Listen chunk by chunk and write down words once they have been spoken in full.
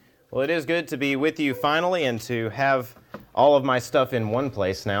Well, it is good to be with you finally and to have all of my stuff in one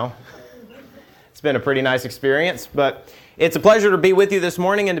place now. It's been a pretty nice experience, but it's a pleasure to be with you this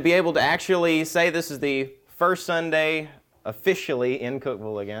morning and to be able to actually say this is the first Sunday officially in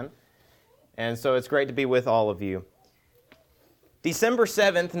Cookeville again. And so it's great to be with all of you. December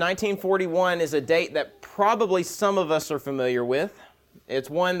 7th, 1941 is a date that probably some of us are familiar with. It's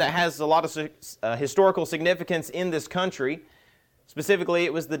one that has a lot of historical significance in this country. Specifically,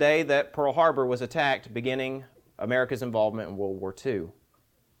 it was the day that Pearl Harbor was attacked, beginning America's involvement in World War II.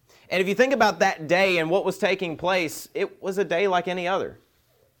 And if you think about that day and what was taking place, it was a day like any other.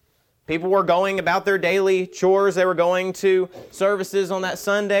 People were going about their daily chores. They were going to services on that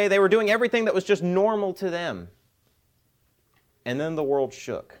Sunday. They were doing everything that was just normal to them. And then the world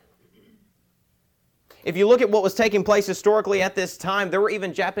shook. If you look at what was taking place historically at this time, there were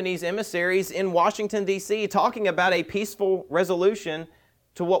even Japanese emissaries in Washington, D.C. talking about a peaceful resolution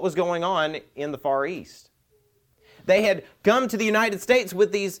to what was going on in the Far East. They had come to the United States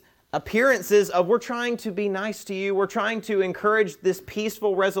with these appearances of, we're trying to be nice to you, we're trying to encourage this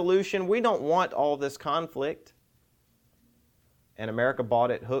peaceful resolution, we don't want all this conflict. And America bought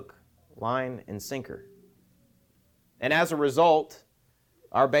it hook, line, and sinker. And as a result,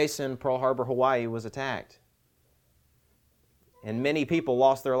 our base in Pearl Harbor, Hawaii was attacked. And many people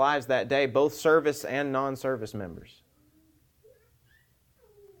lost their lives that day, both service and non-service members.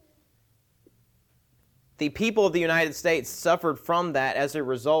 The people of the United States suffered from that as a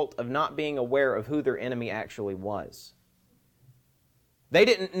result of not being aware of who their enemy actually was. They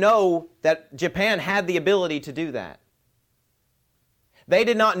didn't know that Japan had the ability to do that. They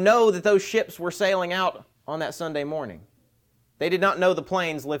did not know that those ships were sailing out on that Sunday morning. They did not know the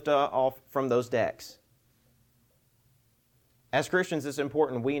planes lift off from those decks. As Christians, it's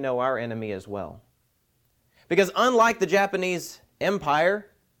important we know our enemy as well. Because unlike the Japanese Empire,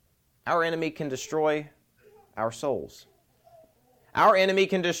 our enemy can destroy our souls. Our enemy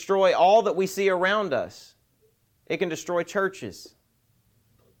can destroy all that we see around us. It can destroy churches.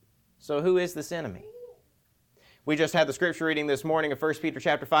 So who is this enemy? We just had the scripture reading this morning of 1 Peter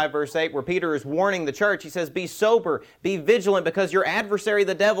chapter 5, verse 8, where Peter is warning the church. He says, "Be sober, be vigilant, because your adversary,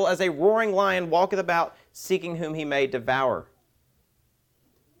 the devil, as a roaring lion, walketh about, seeking whom he may devour."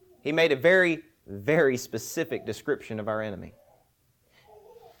 He made a very, very specific description of our enemy.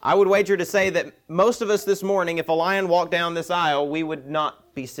 I would wager to say that most of us this morning, if a lion walked down this aisle, we would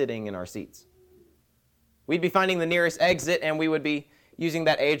not be sitting in our seats. We'd be finding the nearest exit, and we would be using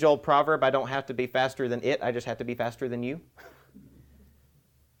that age-old proverb, I don't have to be faster than it, I just have to be faster than you.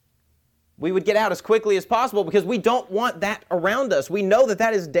 We would get out as quickly as possible because we don't want that around us. We know that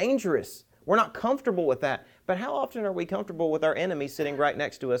that is dangerous. We're not comfortable with that. But how often are we comfortable with our enemy sitting right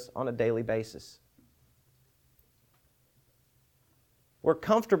next to us on a daily basis? We're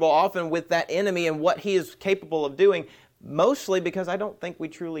comfortable often with that enemy and what he is capable of doing, mostly because I don't think we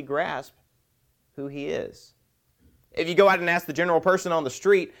truly grasp who he is. If you go out and ask the general person on the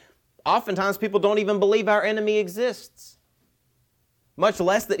street, oftentimes people don't even believe our enemy exists, much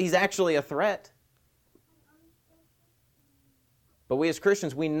less that he's actually a threat. But we as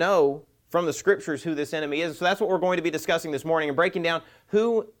Christians, we know from the Scriptures who this enemy is. So that's what we're going to be discussing this morning and breaking down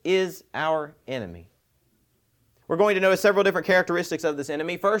who is our enemy. We're going to notice several different characteristics of this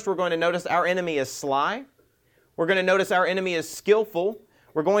enemy. First, we're going to notice our enemy is sly. We're going to notice our enemy is skillful.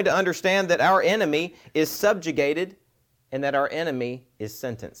 We're going to understand that our enemy is subjugated and that our enemy is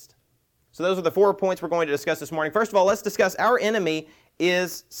sentenced. So those are the 4 points we're going to discuss this morning. First of all, let's discuss our enemy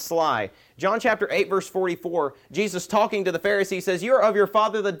is sly. John chapter 8, verse 44, Jesus talking to the Pharisees says, "You are of your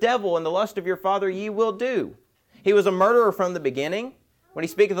father the devil, and the lust of your father ye will do. He was a murderer from the beginning. When he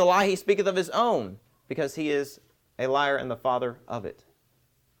speaketh a lie, he speaketh of his own, because he is a liar and the father of it."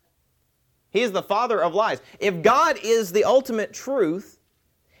 He is the father of lies. If God is the ultimate truth,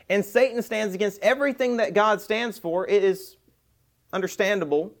 and Satan stands against everything that God stands for, it is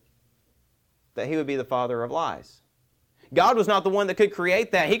understandable that he would be the father of lies. God was not the one that could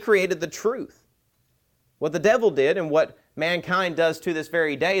create that. He created the truth. What the devil did and what mankind does to this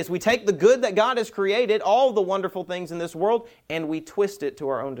very day is we take the good that God has created, all the wonderful things in this world, and we twist it to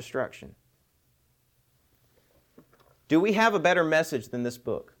our own destruction. Do we have a better message than this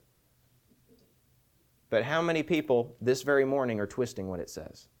book? But how many people this very morning are twisting what it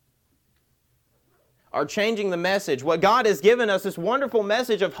says? Are changing the message. What God has given us, this wonderful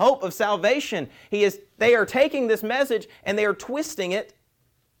message of hope, of salvation, they are taking this message and they are twisting it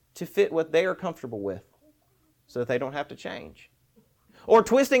to fit what they are comfortable with so that they don't have to change. Or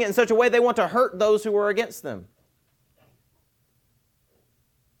twisting it in such a way they want to hurt those who are against them.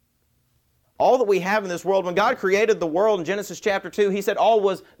 all that we have in this world, when God created the world in Genesis chapter 2, He said all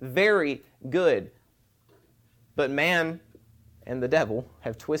was very good. But man and the devil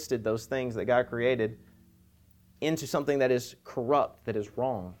have twisted those things that God created into something that is corrupt, that is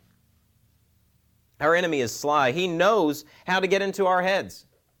wrong. Our enemy is sly. He knows how to get into our heads.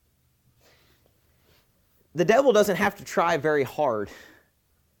 The devil doesn't have to try very hard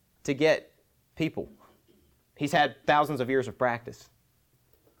to get people. He's had thousands of years of practice.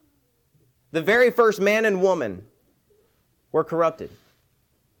 The very first man and woman were corrupted,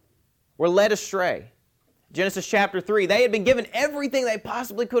 were led astray. Genesis chapter 3, they had been given everything they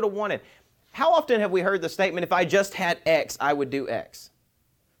possibly could have wanted. How often have we heard the statement, if I just had X, I would do X?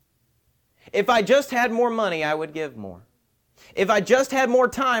 If I just had more money, I would give more. If I just had more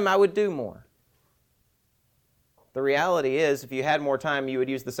time, I would do more. The reality is, if you had more time, you would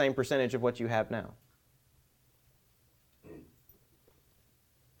use the same percentage of what you have now.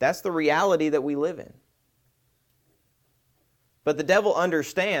 That's the reality that we live in. But the devil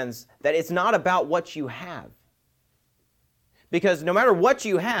understands that it's not about what you have. Because no matter what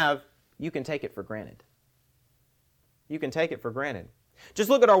you have, you can take it for granted. You can take it for granted.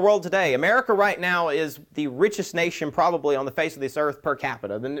 Just look at our world today. America right now is the richest nation probably on the face of this earth per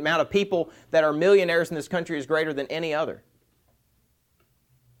capita. The amount of people that are millionaires in this country is greater than any other.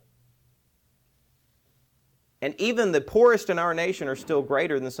 And even the poorest in our nation are still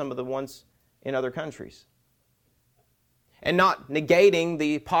greater than some of the ones in other countries. And not negating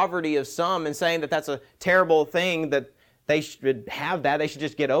the poverty of some and saying that that's a terrible thing, that they should have that, they should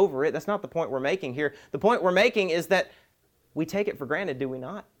just get over it. That's not the point we're making here. The point we're making is that we take it for granted, do we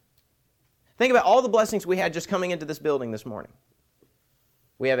not? Think about all the blessings we had just coming into this building this morning.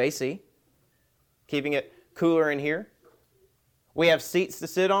 We have AC, keeping it cooler in here. We have seats to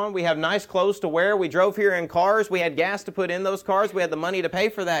sit on. We have nice clothes to wear. We drove here in cars. We had gas to put in those cars. We had the money to pay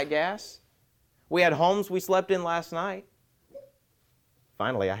for that gas. We had homes we slept in last night.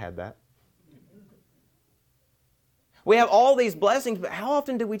 Finally, I had that. We have all these blessings, but how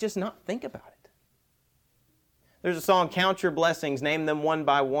often do we just not think about it? There's a song, Count Your Blessings, Name Them One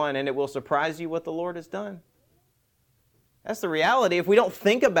by One, and it will surprise you what the Lord has done. That's the reality. If we don't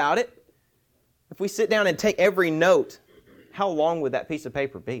think about it, if we sit down and take every note, how long would that piece of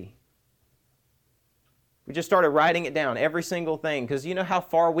paper be? We just started writing it down, every single thing, because you know how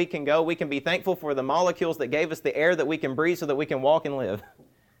far we can go? We can be thankful for the molecules that gave us the air that we can breathe so that we can walk and live.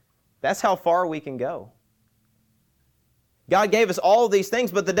 That's how far we can go. God gave us all of these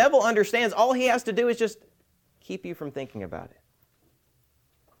things, but the devil understands all he has to do is just keep you from thinking about it.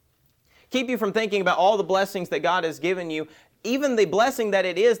 Keep you from thinking about all the blessings that God has given you, even the blessing that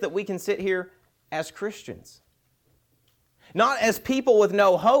it is that we can sit here as Christians. Not as people with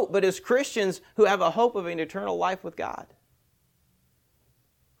no hope, but as Christians who have a hope of an eternal life with God.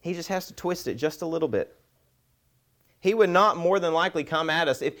 He just has to twist it just a little bit. He would not more than likely come at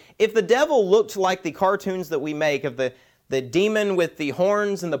us. If the devil looked like the cartoons that we make of the demon with the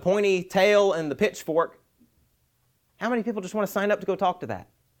horns and the pointy tail and the pitchfork, how many people just want to sign up to go talk to that?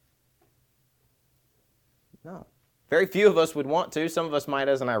 No. Very few of us would want to. Some of us might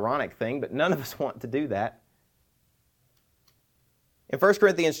as an ironic thing, but none of us want to do that. In 1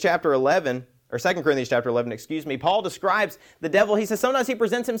 Corinthians chapter 11, or 2 Corinthians chapter 11, Paul describes the devil. He says sometimes he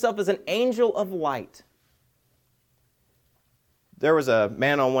presents himself as an angel of light. There was a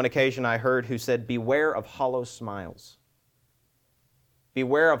man on one occasion I heard who said, beware of hollow smiles.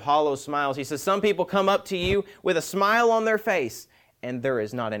 Beware of hollow smiles. He says some people come up to you with a smile on their face, and there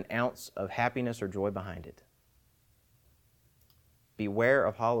is not an ounce of happiness or joy behind it. Beware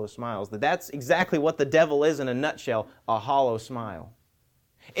of hollow smiles. That's exactly what the devil is in a nutshell, a hollow smile.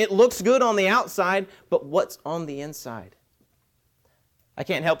 It looks good on the outside, but what's on the inside? I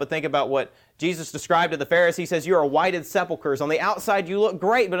can't help but think about what Jesus described to the Pharisees. He says, you are whited sepulchres. On the outside you look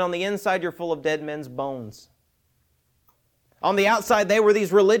great, but on the inside you're full of dead men's bones. On the outside they were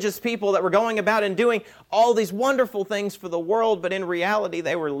these religious people that were going about and doing all these wonderful things for the world, but in reality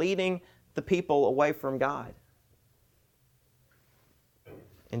they were leading the people away from God.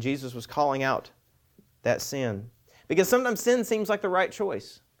 And Jesus was calling out that sin. Because sometimes sin seems like the right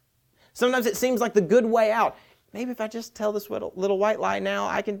choice. Sometimes it seems like the good way out. Maybe if I just tell this little white lie now,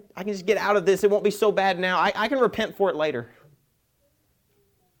 I can just get out of this. It won't be so bad now. I can repent for it later.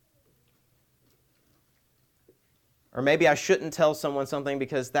 Or maybe I shouldn't tell someone something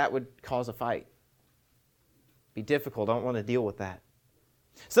because that would cause a fight. Be difficult. I don't want to deal with that.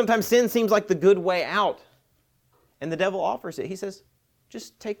 Sometimes sin seems like the good way out. And the devil offers it. He says,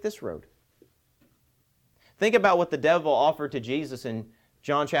 just take this road. Think about what the devil offered to Jesus in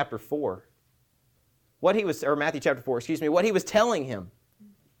John chapter 4. Matthew chapter 4, what he was telling him.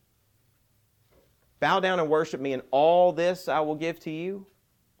 Bow down and worship me, and all this I will give to you.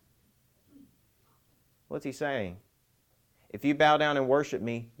 What's he saying? If you bow down and worship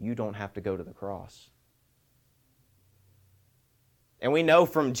me, you don't have to go to the cross. And we know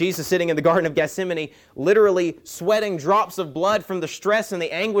from Jesus sitting in the Garden of Gethsemane, literally sweating drops of blood from the stress and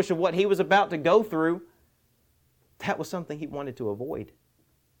the anguish of what he was about to go through, that was something he wanted to avoid.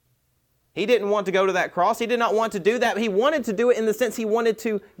 He didn't want to go to that cross. He did not want to do that. He wanted to do it in the sense he wanted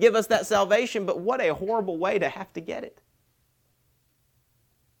to give us that salvation, but what a horrible way to have to get it.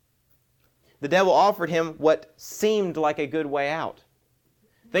 The devil offered him what seemed like a good way out.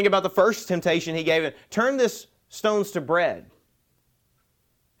 Think about the first temptation he gave him. Turn this stones to bread.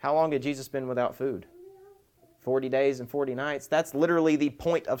 How long had Jesus been without food? 40 days and 40 nights. That's literally the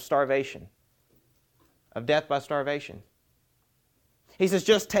point of starvation, of death by starvation. He says,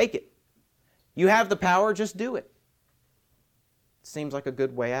 just take it. You have the power, just do it. Seems like a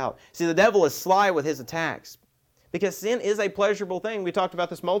good way out. See, the devil is sly with his attacks because sin is a pleasurable thing. We talked about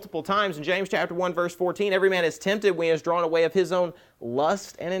this multiple times in James chapter 1, verse 14. Every man is tempted when he is drawn away of his own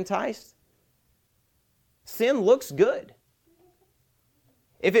lust and enticed. Sin looks good.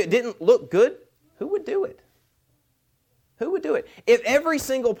 If it didn't look good, who would do it? Who would do it? If every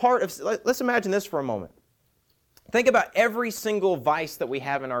single part of... Let's imagine this for a moment. Think about every single vice that we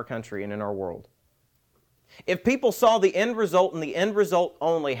have in our country and in our world. If people saw the end result and the end result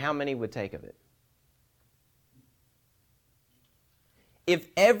only, how many would take of it? If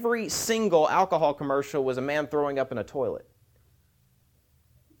every single alcohol commercial was a man throwing up in a toilet,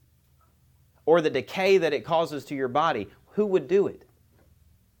 or the decay that it causes to your body, who would do it?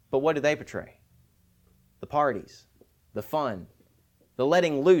 But what do they portray? The parties, the fun, the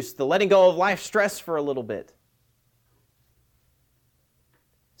letting loose, the letting go of life stress for a little bit.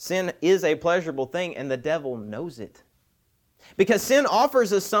 Sin is a pleasurable thing, and the devil knows it. Because sin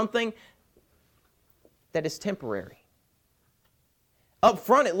offers us something that is temporary. Up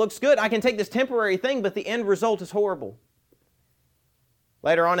front, it looks good. I can take this temporary thing, but the end result is horrible.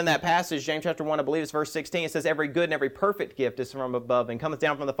 Later on in that passage, James chapter 1, I believe it's verse 16, it says, every good and every perfect gift is from above and cometh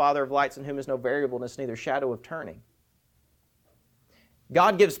down from the Father of lights, in whom is no variableness, neither shadow of turning.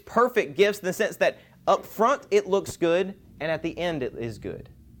 God gives perfect gifts in the sense that up front it looks good, and at the end it is good.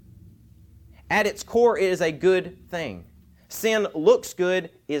 At its core, it is a good thing. Sin looks good,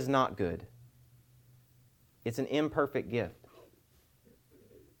 is not good. It's an imperfect gift.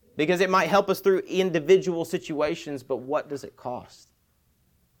 Because it might help us through individual situations, but what does it cost?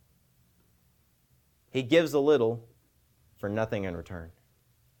 He gives a little for nothing in return.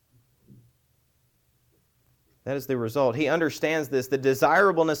 That is the result. He understands this. The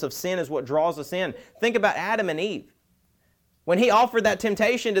desirableness of sin is what draws us in. Think about Adam and Eve. When he offered that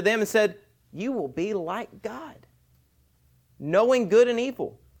temptation to them and said, you will be like God, knowing good and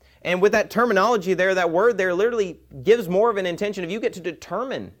evil. And with that terminology there, that word there literally gives more of an intention of you get to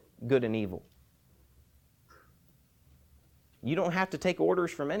determine good and evil. You don't have to take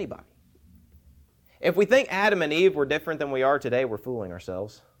orders from anybody. If we think Adam and Eve were different than we are today, we're fooling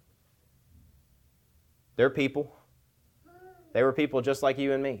ourselves. They're people. They were people just like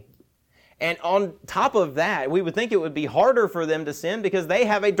you and me. And on top of that, we would think it would be harder for them to sin because they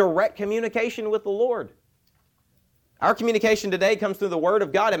have a direct communication with the Lord. Our communication today comes through the Word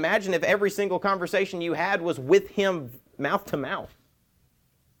of God. Imagine if every single conversation you had was with Him mouth to mouth.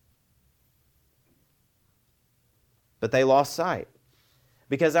 But they lost sight.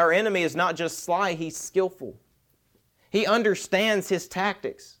 Because our enemy is not just sly, he's skillful. He understands his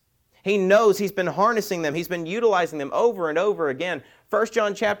tactics. He knows he's been harnessing them. He's been utilizing them over and over again. 1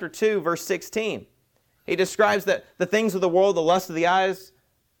 John chapter 2, verse 16. He describes that the things of the world, the lust of the eyes,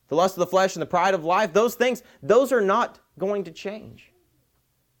 the lust of the flesh, and the pride of life, those things, those are not going to change.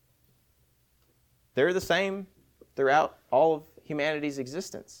 They're the same throughout all of humanity's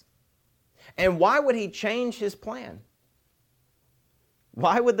existence. And why would he change his plan?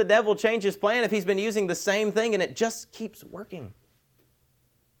 Why would the devil change his plan if he's been using the same thing and it just keeps working?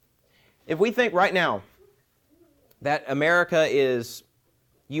 If we think right now that America is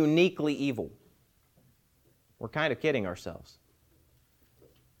uniquely evil, we're kind of kidding ourselves.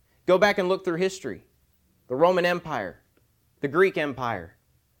 Go back and look through history. The Roman Empire, the Greek Empire,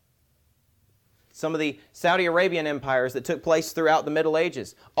 some of the Saudi Arabian empires that took place throughout the Middle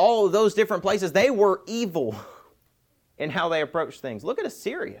Ages. All of those different places, they were evil in how they approached things. Look at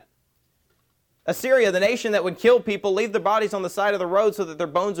Assyria. Assyria, the nation that would kill people, leave their bodies on the side of the road so that their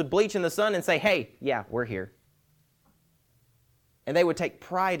bones would bleach in the sun and say, hey, yeah, we're here. And they would take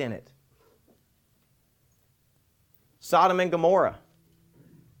pride in it. Sodom and Gomorrah.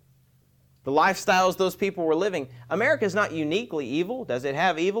 The lifestyles those people were living. America is not uniquely evil. Does it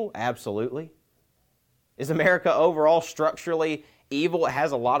have evil? Absolutely. Is America overall structurally evil? It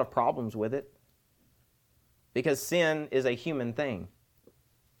has a lot of problems with it because sin is a human thing.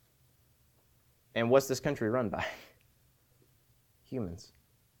 And what's this country run by? Humans.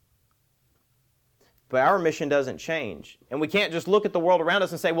 But our mission doesn't change. And we can't just look at the world around us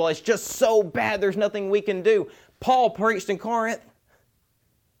and say, well, it's just so bad, there's nothing we can do. Paul preached in Corinth.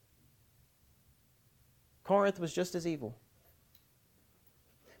 Corinth was just as evil.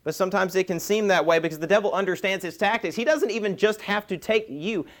 But sometimes it can seem that way because the devil understands his tactics. He doesn't even just have to take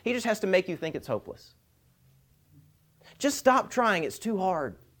you. He just has to make you think it's hopeless. Just stop trying. It's too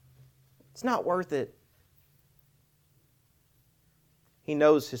hard. It's not worth it. He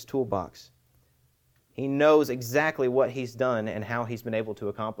knows his toolbox. He knows exactly what he's done and how he's been able to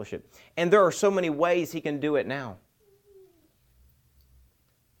accomplish it. And there are so many ways he can do it now.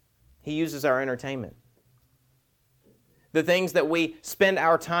 He uses our entertainment. The things that we spend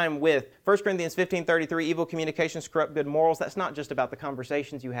our time with. 1 Corinthians 15:33, evil communications corrupt good morals. That's not just about the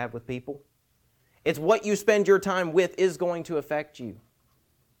conversations you have with people. It's what you spend your time with is going to affect you.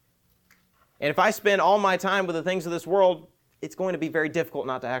 And if I spend all my time with the things of this world, it's going to be very difficult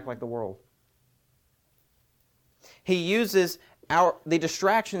not to act like the world. He uses the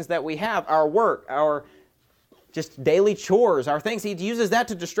distractions that we have, our work, our just daily chores, our things. He uses that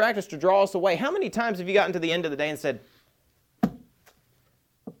to distract us, to draw us away. How many times have you gotten to the end of the day and said,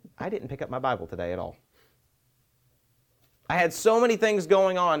 I didn't pick up my Bible today at all. I had so many things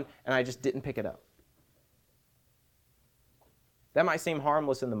going on and I just didn't pick it up. That might seem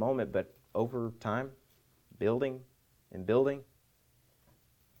harmless in the moment, but over time, building and building,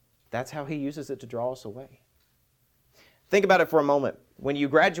 that's how he uses it to draw us away. Think about it for a moment. When you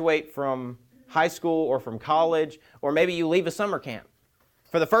graduate from high school or from college, or maybe you leave a summer camp,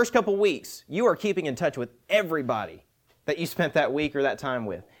 for the first couple weeks, you are keeping in touch with everybody that you spent that week or that time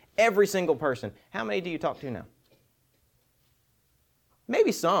with. Every single person. How many do you talk to now?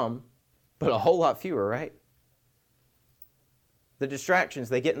 Maybe some, but a whole lot fewer, right? The distractions,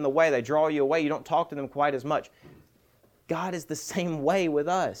 they get in the way, they draw you away, you don't talk to them quite as much. God is the same way with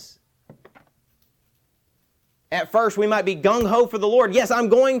us. At first, we might be gung-ho for the Lord. Yes, I'm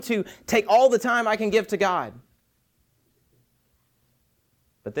going to take all the time I can give to God.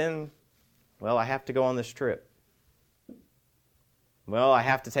 But then, well, I have to go on this trip. Well, I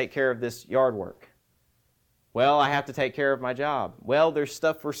have to take care of this yard work. Well, I have to take care of my job. Well, there's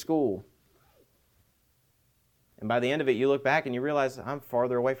stuff for school. And by the end of it, you look back and you realize I'm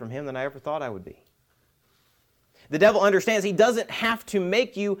farther away from Him than I ever thought I would be. The devil understands he doesn't have to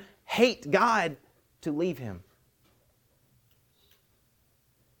make you hate God to leave Him.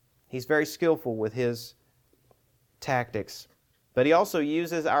 He's very skillful with his tactics. But he also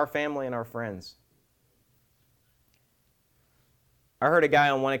uses our family and our friends. I heard a guy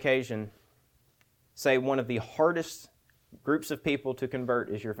on one occasion say one of the hardest groups of people to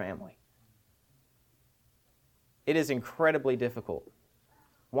convert is your family. It is incredibly difficult.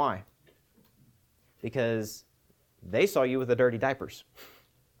 Why? Because they saw you with the dirty diapers.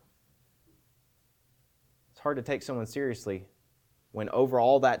 It's hard to take someone seriously when over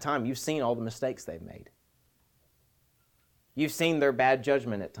all that time you've seen all the mistakes they've made. You've seen their bad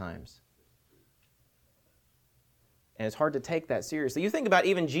judgment at times. And it's hard to take that seriously. You think about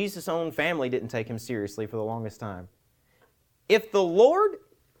even Jesus' own family didn't take Him seriously for the longest time. If the Lord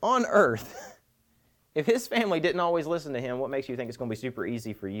on earth, if His family didn't always listen to Him, what makes you think it's going to be super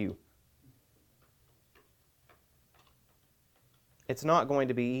easy for you? It's not going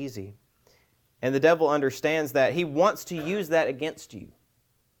to be easy. And the devil understands that. He wants to use that against you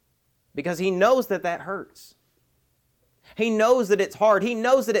because he knows that that hurts. He knows that it's hard. He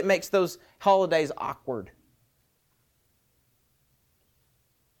knows that it makes those holidays awkward.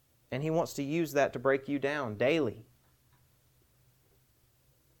 And he wants to use that to break you down daily.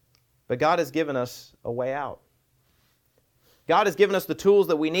 But God has given us a way out. God has given us the tools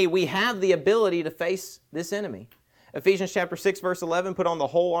that we need. We have the ability to face this enemy. Ephesians chapter 6, verse 11, put on the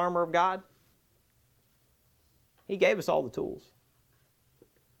whole armor of God. He gave us all the tools.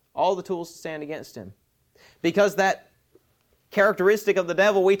 All the tools to stand against him. Because that characteristic of the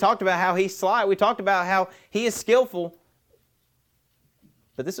devil, we talked about how he's sly. We talked about how he is skillful.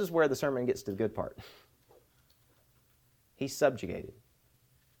 But this is where the sermon gets to the good part. He's subjugated.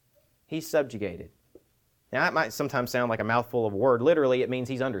 He's subjugated. Now, that might sometimes sound like a mouthful of a word. Literally, it means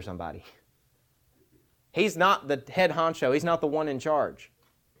he's under somebody. He's not the head honcho. He's not the one in charge.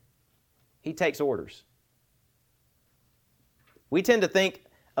 He takes orders. We tend to think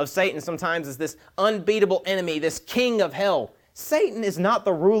of Satan sometimes as this unbeatable enemy, this king of hell. Satan is not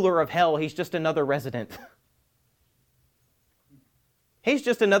the ruler of hell. He's just another resident. He's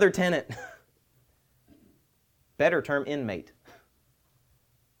just another tenant. better term, inmate.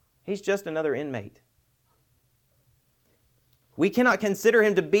 He's just another inmate. We cannot consider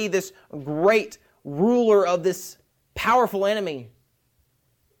him to be this great ruler of this powerful enemy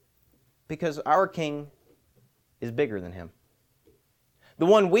because our king is bigger than him. The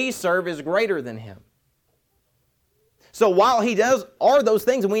one we serve is greater than him. So while he are those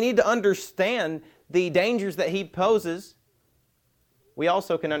things, and we need to understand the dangers that he poses, we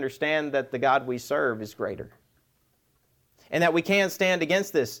also can understand that the God we serve is greater. And that we can stand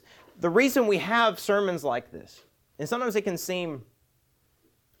against this. The reason we have sermons like this, and sometimes it can seem,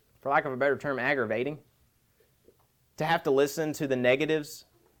 for lack of a better term, aggravating, to have to listen to the negatives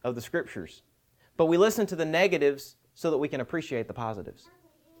of the Scriptures. But we listen to the negatives so that we can appreciate the positives.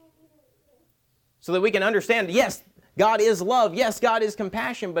 So that we can understand, yes, God is love. Yes, God is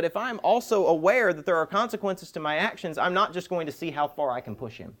compassion. But if I'm also aware that there are consequences to my actions, I'm not just going to see how far I can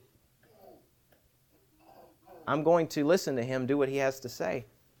push him. I'm going to listen to him, do what he has to say.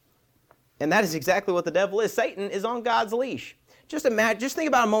 And that is exactly what the devil is. Satan is on God's leash. Just think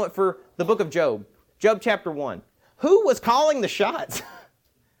about a moment for the book of Job. Job chapter 1. Who was calling the shots?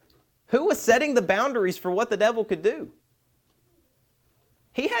 Who was setting the boundaries for what the devil could do?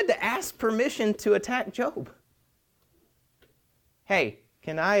 He had to ask permission to attack Job. Hey,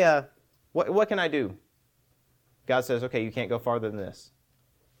 can I, what can I do? God says, okay, you can't go farther than this.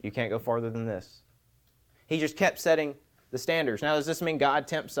 You can't go farther than this. He just kept setting the standards. Now, does this mean God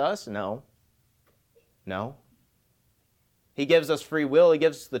tempts us? No. No. He gives us free will. He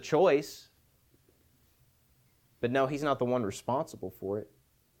gives us the choice. But no, he's not the one responsible for it.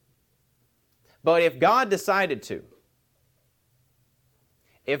 But if God decided to,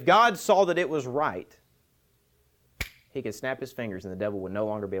 if God saw that it was right, he could snap his fingers and the devil would no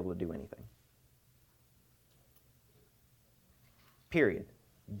longer be able to do anything. Period.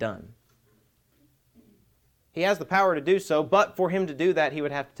 Done. He has the power to do so, but for him to do that, he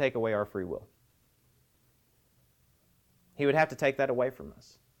would have to take away our free will. He would have to take that away from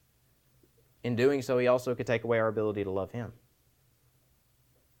us. In doing so, he also could take away our ability to love him.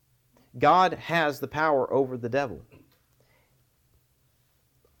 God has the power over the devil.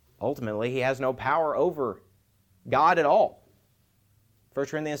 Ultimately, he has no power over God at all. 1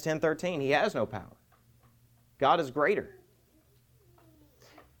 Corinthians 10:13, he has no power. God is greater.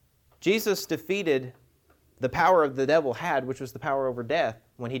 Jesus defeated the power of the devil had, which was the power over death,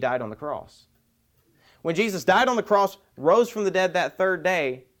 when he died on the cross. When Jesus died on the cross, rose from the dead that third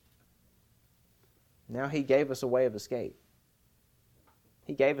day, now he gave us a way of escape.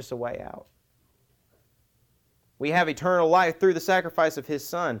 He gave us a way out. We have eternal life through the sacrifice of his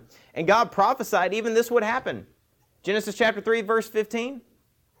Son. And God prophesied even this would happen. Genesis chapter 3, verse 15.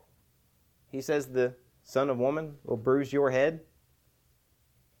 He says, the Son of Woman will bruise your head.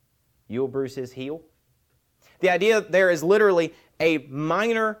 You will bruise his heel. The idea there is literally a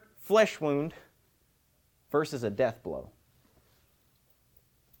minor flesh wound versus a death blow.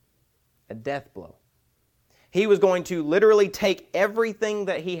 A death blow. He was going to literally take everything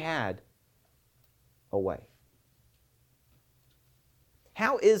that he had away.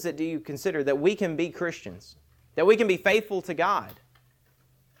 How is it, do you consider, that we can be Christians, that we can be faithful to God,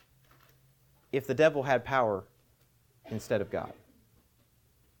 if the devil had power instead of God?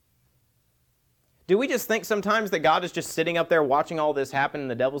 Do we just think sometimes that God is just sitting up there watching all this happen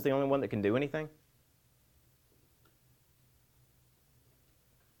and the devil's the only one that can do anything?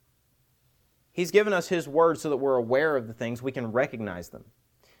 He's given us his word so that we're aware of the things, we can recognize them.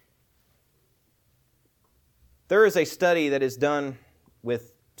 There is a study that is done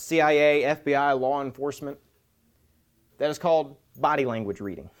with CIA, FBI, law enforcement that is called body language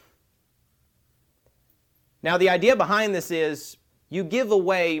reading. Now, the idea behind this is you give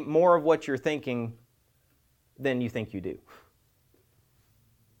away more of what you're thinking than you think you do.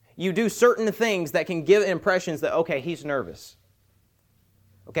 You do certain things that can give impressions that, okay, he's nervous.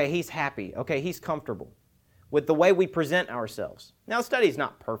 Okay, he's happy. Okay, he's comfortable with the way we present ourselves. Now, the study's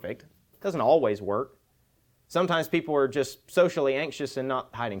not perfect. It doesn't always work. Sometimes people are just socially anxious and not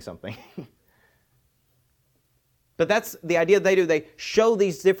hiding something. But that's the idea they do. They show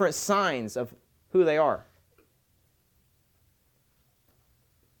these different signs of who they are.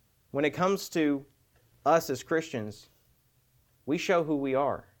 When it comes to us as Christians, we show who we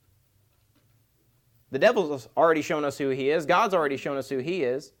are. The devil's already shown us who he is. God's already shown us who he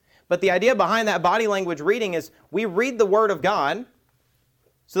is. But the idea behind that body language reading is we read the Word of God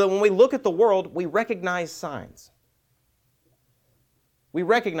so that when we look at the world, we recognize signs. We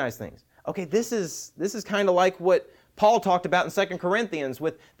recognize things. Okay, this is kind of like what Paul talked about in 2 Corinthians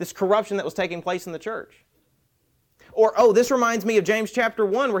with this corruption that was taking place in the church. Or, this reminds me of James chapter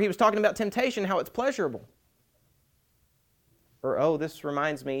 1 where he was talking about temptation, how it's pleasurable. Or, oh, this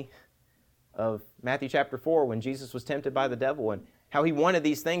reminds me of Matthew chapter 4 when Jesus was tempted by the devil and how he wanted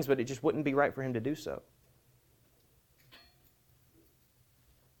these things, but it just wouldn't be right for him to do so.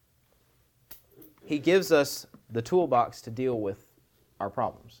 He gives us the toolbox to deal with our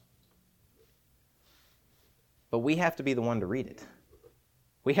problems. But we have to be the one to read it.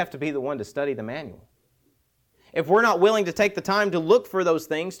 We have to be the one to study the manual. If we're not willing to take the time to look for those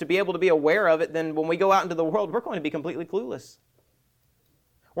things, to be able to be aware of it, then when we go out into the world, we're going to be completely clueless.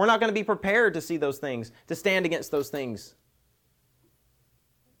 We're not going to be prepared to see those things, to stand against those things.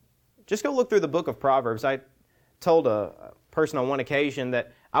 Just go look through the book of Proverbs. I told a person on one occasion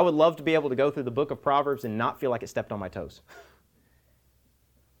that I would love to be able to go through the book of Proverbs and not feel like it stepped on my toes.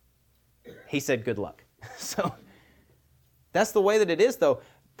 He said, good luck. So that's the way that it is, though.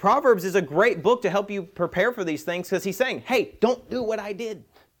 Proverbs is a great book to help you prepare for these things because he's saying, hey, don't do what I did.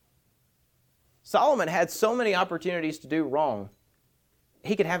 Solomon had so many opportunities to do wrong.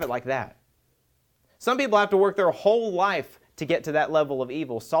 He could have it like that. Some people have to work their whole life to get to that level of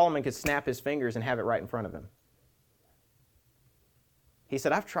evil. Solomon could snap his fingers and have it right in front of him. He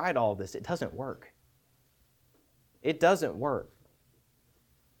said, I've tried all of this. It doesn't work. It doesn't work.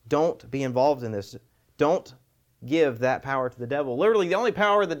 Don't be involved in this. Don't give that power to the devil. Literally, the only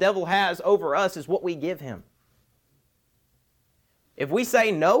power the devil has over us is what we give him. If we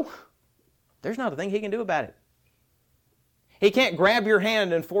say no, there's not a thing he can do about it. He can't grab your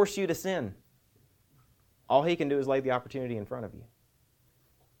hand and force you to sin. All he can do is lay the opportunity in front of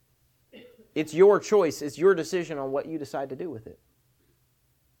you. It's your choice. It's your decision on what you decide to do with it.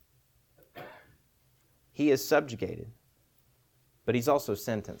 He is subjugated, but he's also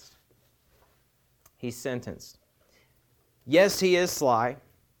sentenced. He's sentenced. Yes, he is sly.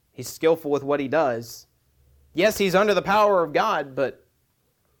 He's skillful with what he does. Yes, he's under the power of God, but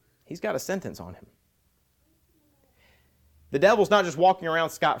he's got a sentence on him. The devil's not just walking around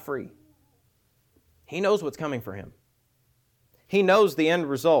scot-free. He knows what's coming for him. He knows the end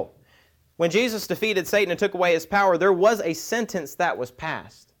result. When Jesus defeated Satan and took away his power, there was a sentence that was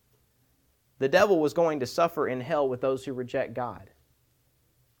passed. The devil was going to suffer in hell with those who reject God.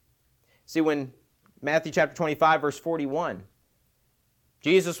 See, when Matthew chapter 25, verse 41,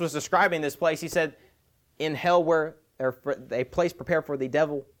 Jesus was describing this place. He said, in hell where a place prepared for the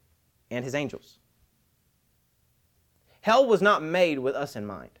devil and his angels. Hell was not made with us in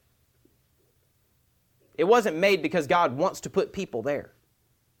mind. It wasn't made because God wants to put people there.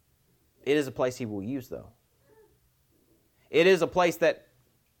 It is a place he will use, though. It is a place that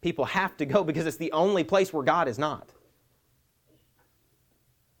people have to go because it's the only place where God is not.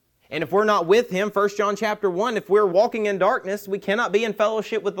 And if we're not with him, 1 John chapter 1, if we're walking in darkness, we cannot be in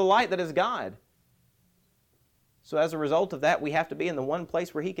fellowship with the light that is God. So as a result of that, we have to be in the one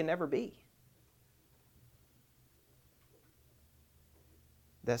place where he can never be.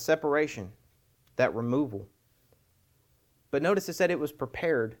 That separation, that removal. But notice it said it was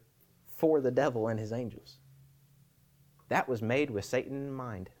prepared for the devil and his angels. That was made with Satan in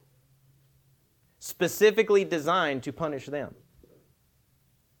mind. Specifically designed to punish them.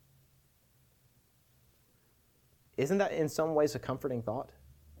 Isn't that in some ways a comforting thought?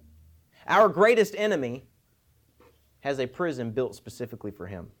 Our greatest enemy has a prison built specifically for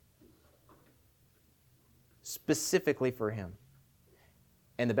him. Specifically for him.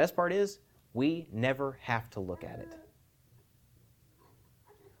 And the best part is, we never have to look at it.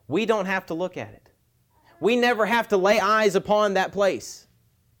 We don't have to look at it. We never have to lay eyes upon that place.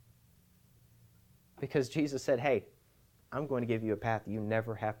 Because Jesus said, hey, I'm going to give you a path. You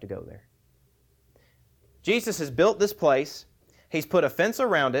never have to go there. Jesus has built this place. He's put a fence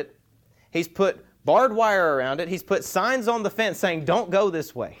around it. He's put barbed wire around it. He's put signs on the fence saying, don't go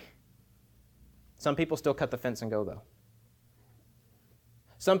this way. Some people still cut the fence and go, though.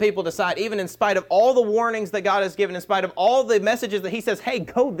 Some people decide, even in spite of all the warnings that God has given, in spite of all the messages that he says, hey,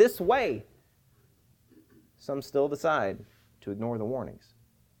 go this way. Some still decide to ignore the warnings.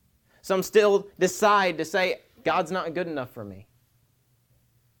 Some still decide to say, God's not good enough for me.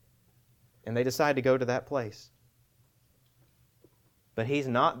 And they decide to go to that place. But he's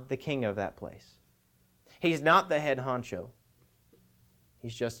not the king of that place. He's not the head honcho.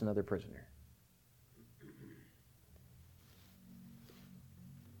 He's just another prisoner.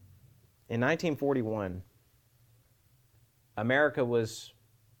 In 1941, America was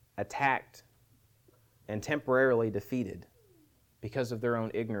attacked and temporarily defeated because of their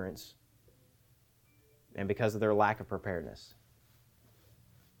own ignorance and because of their lack of preparedness.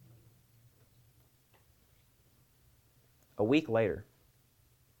 A week later,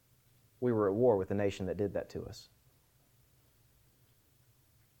 we were at war with the nation that did that to us.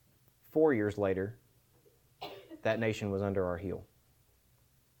 4 years later, that nation was under our heel.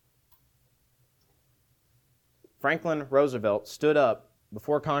 Franklin Roosevelt stood up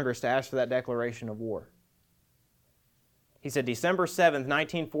before Congress to ask for that declaration of war. He said, December 7th,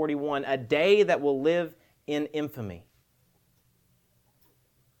 1941, a day that will live in infamy.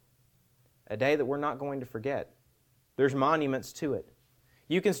 A day that we're not going to forget. There's monuments to it.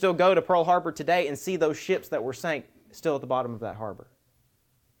 You can still go to Pearl Harbor today and see those ships that were sank still at the bottom of that harbor.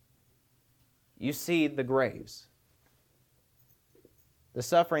 You see the graves. The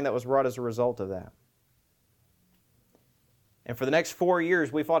suffering that was brought as a result of that. And for the next 4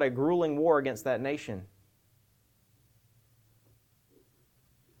 years, we fought a grueling war against that nation.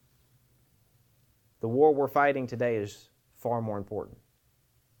 The war we're fighting today is far more important.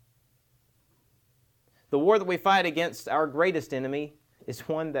 The war that we fight against our greatest enemy is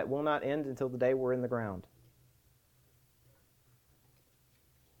one that will not end until the day we're in the ground.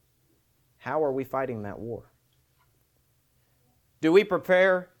 How are we fighting that war? Do we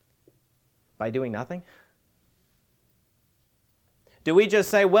prepare by doing nothing? Do we just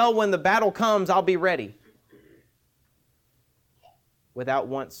say, well, when the battle comes, I'll be ready, without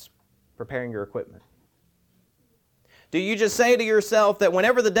once preparing your equipment? Do you just say to yourself that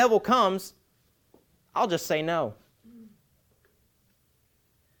whenever the devil comes, I'll just say no,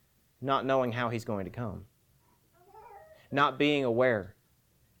 not knowing how he's going to come, not being aware?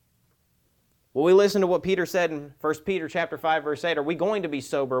 Will we listen to what Peter said in 1 Peter chapter 5, verse 8? Are we going to be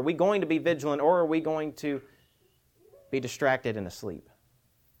sober? Are we going to be vigilant? Or are we going to be distracted and asleep?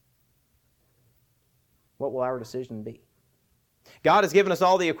 What will our decision be? God has given us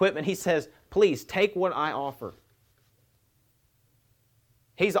all the equipment. He says, please take what I offer.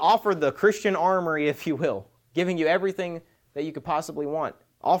 He's offered the Christian armory, if you will, giving you everything that you could possibly want,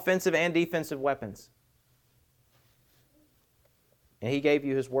 offensive and defensive weapons. And He gave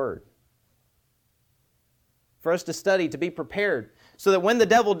you His Word for us to study, to be prepared, so that when the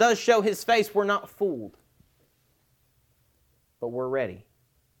devil does show his face, we're not fooled, but we're ready.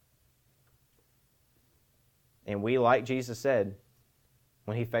 And we, like Jesus said,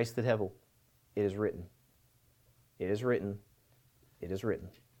 when He faced the devil, it is written. It is written. It is written.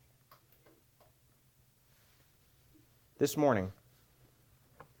 This morning,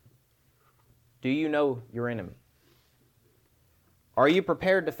 do you know your enemy? Are you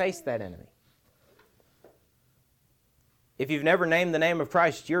prepared to face that enemy? If you've never named the name of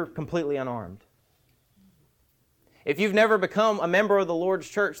Christ, you're completely unarmed. If you've never become a member of the Lord's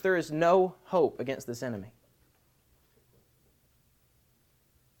church, there is no hope against this enemy.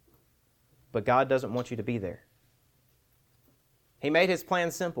 But God doesn't want you to be there. He made His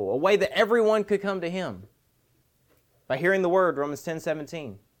plan simple, a way that everyone could come to Him by hearing the Word, Romans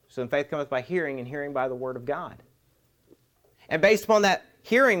 10:17. So then faith cometh by hearing, and hearing by the Word of God. And based upon that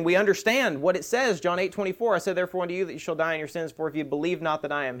hearing, we understand what it says, John 8:24. I said, therefore unto you that you shall die in your sins, for if you believe not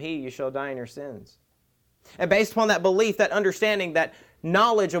that I am He, you shall die in your sins. And based upon that belief, that understanding, that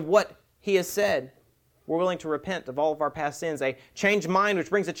knowledge of what He has said, we're willing to repent of all of our past sins. A changed mind which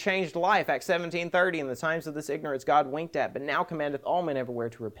brings a changed life. Acts 17:30, in the times of this ignorance God winked at, but now commandeth all men everywhere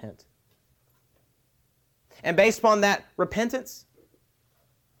to repent. And based upon that repentance,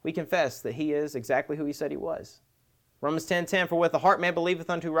 we confess that He is exactly who He said He was. Romans 10:10, for with the heart man believeth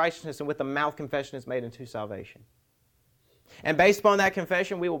unto righteousness, and with the mouth confession is made unto salvation. And based upon that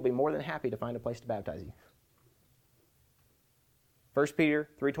confession, we will be more than happy to find a place to baptize you. 1 Peter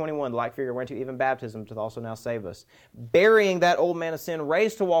 3:21, like figure whereunto even baptism doth also now save us, burying that old man of sin,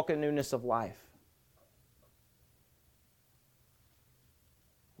 raised to walk in newness of life.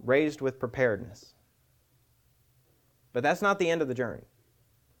 Raised with preparedness. But that's not the end of the journey.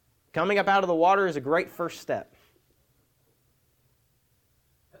 Coming up out of the water is a great first step.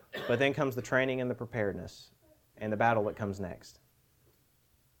 But then comes the training and the preparedness and the battle that comes next.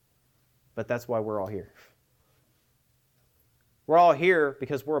 But that's why we're all here. We're all here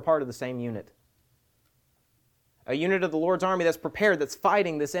because we're a part of the same unit. A unit of the Lord's army that's prepared, that's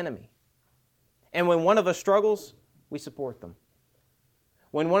fighting this enemy. And when one of us struggles, we support them.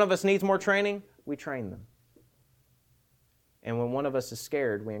 When one of us needs more training, we train them. And when one of us is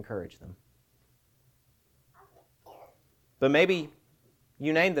scared, we encourage them. But maybe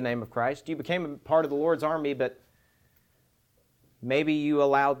you named the name of Christ. You became a part of the Lord's army, but maybe you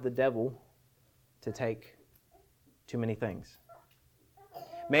allowed the devil to take too many things.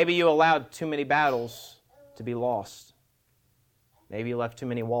 Maybe you allowed too many battles to be lost. Maybe you left too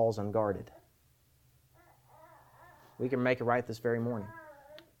many walls unguarded. We can make it right this very morning.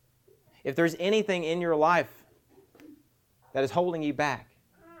 If there's anything in your life that is holding you back,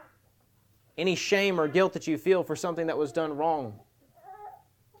 any shame or guilt that you feel for something that was done wrong,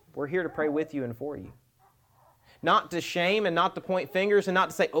 we're here to pray with you and for you. not to shame and not to point fingers and not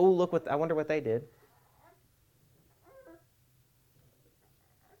to say, oh, look, I wonder what they did.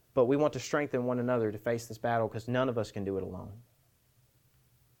 But we want to strengthen one another to face this battle because none of us can do it alone.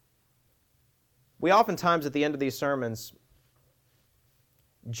 We oftentimes at the end of these sermons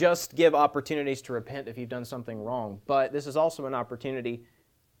just give opportunities to repent if you've done something wrong, but this is also an opportunity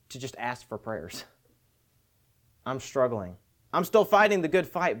to just ask for prayers. I'm struggling. I'm still fighting the good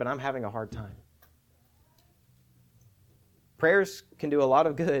fight, but I'm having a hard time. Prayers can do a lot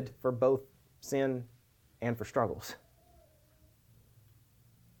of good for both sin and for struggles.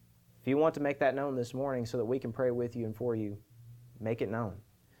 If you want to make that known this morning so that we can pray with you and for you, make it known.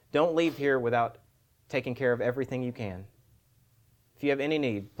 Don't leave here without taking care of everything you can. If you have any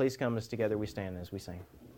need, please come as together we stand as we sing.